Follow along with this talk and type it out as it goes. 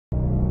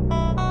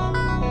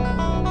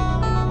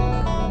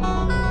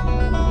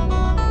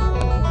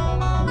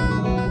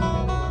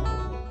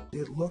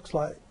looks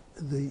like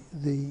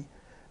the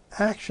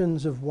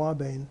actions of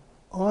ouabain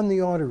on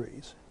the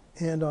arteries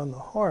and on the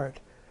heart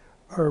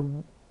are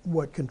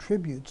what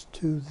contributes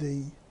to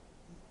the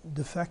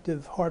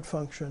defective heart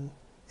function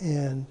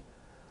and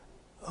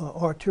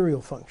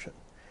arterial function.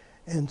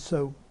 And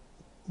so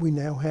we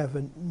now have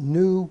a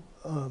new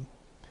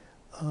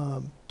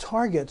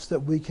targets that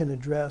we can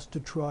address to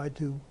try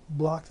to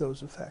block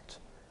those effects.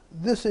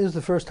 This is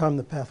the first time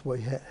the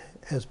pathway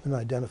has been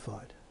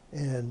identified.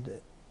 And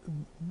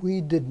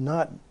we did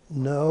not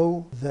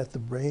know that the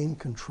brain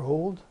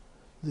controlled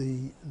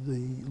the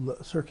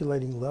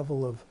circulating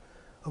level of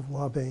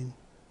ouabain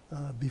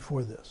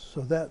before this.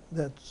 So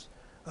that's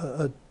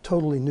a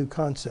totally new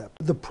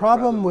concept. The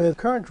problem with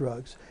current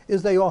drugs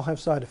is they all have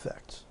side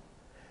effects.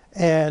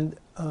 And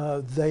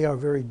they are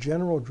very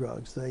general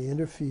drugs. They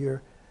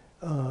interfere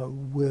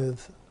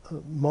with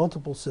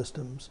multiple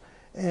systems,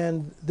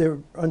 and they're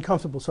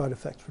uncomfortable side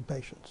effects for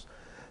patients.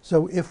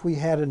 So if we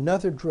had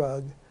another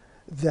drug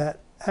that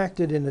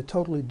acted in a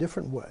totally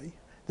different way,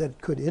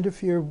 that could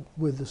interfere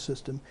with the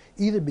system,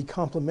 either be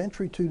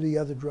complementary to the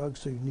other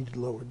drugs so you needed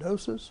lower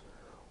doses,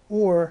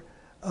 or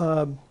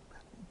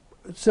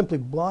simply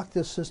block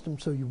this system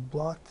so you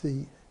block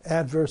the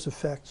adverse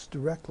effects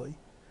directly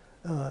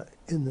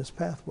in this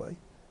pathway,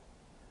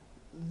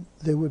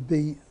 there would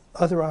be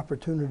other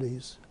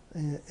opportunities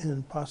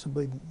and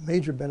possibly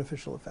major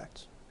beneficial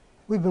effects.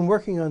 We've been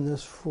working on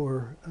this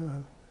for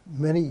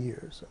many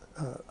years.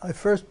 I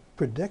first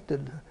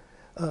predicted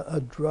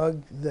a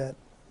drug that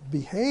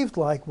behaved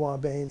like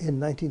ouabain in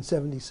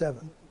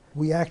 1977.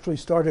 We actually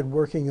started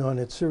working on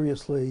it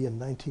seriously in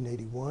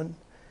 1981,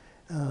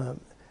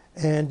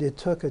 and it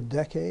took a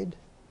decade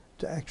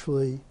to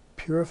actually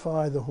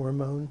purify the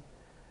hormone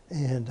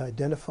and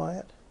identify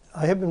it.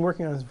 I have been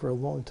working on this for a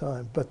long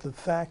time, but the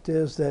fact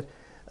is that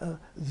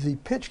the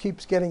pitch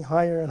keeps getting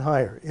higher and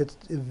higher. It's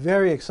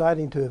very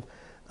exciting to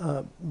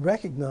have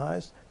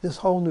recognized this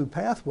whole new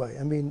pathway.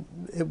 I mean,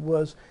 it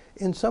was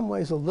in some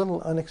ways a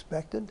little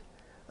unexpected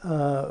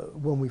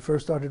when we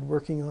first started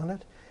working on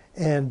it,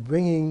 and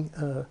bringing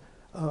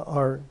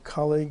our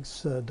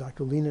colleagues,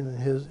 Dr. Lehnen and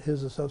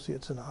his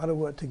associates in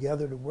Ottawa,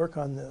 together to work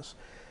on this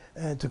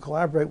and to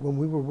collaborate when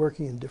we were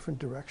working in different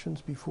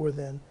directions before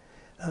then.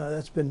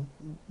 That's been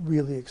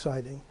really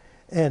exciting.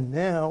 And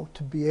now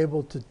to be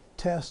able to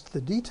test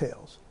the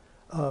details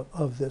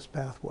of this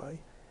pathway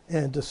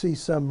and to see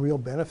some real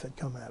benefit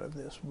come out of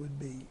this would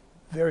be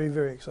very,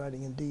 very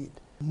exciting indeed.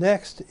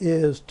 Next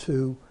is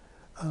to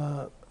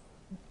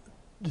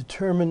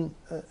determine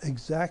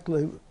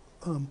exactly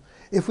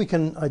if we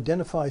can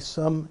identify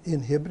some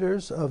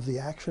inhibitors of the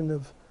action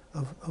of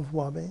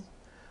ouabain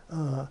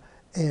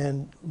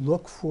and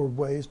look for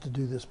ways to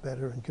do this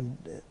better,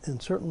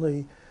 and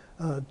certainly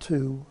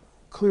to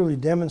clearly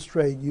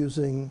demonstrate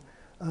using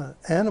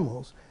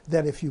animals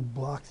that if you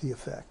block the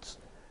effects,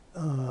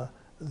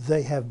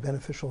 they have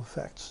beneficial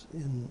effects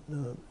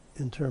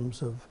in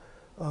terms of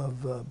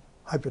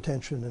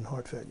hypertension and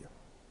heart failure.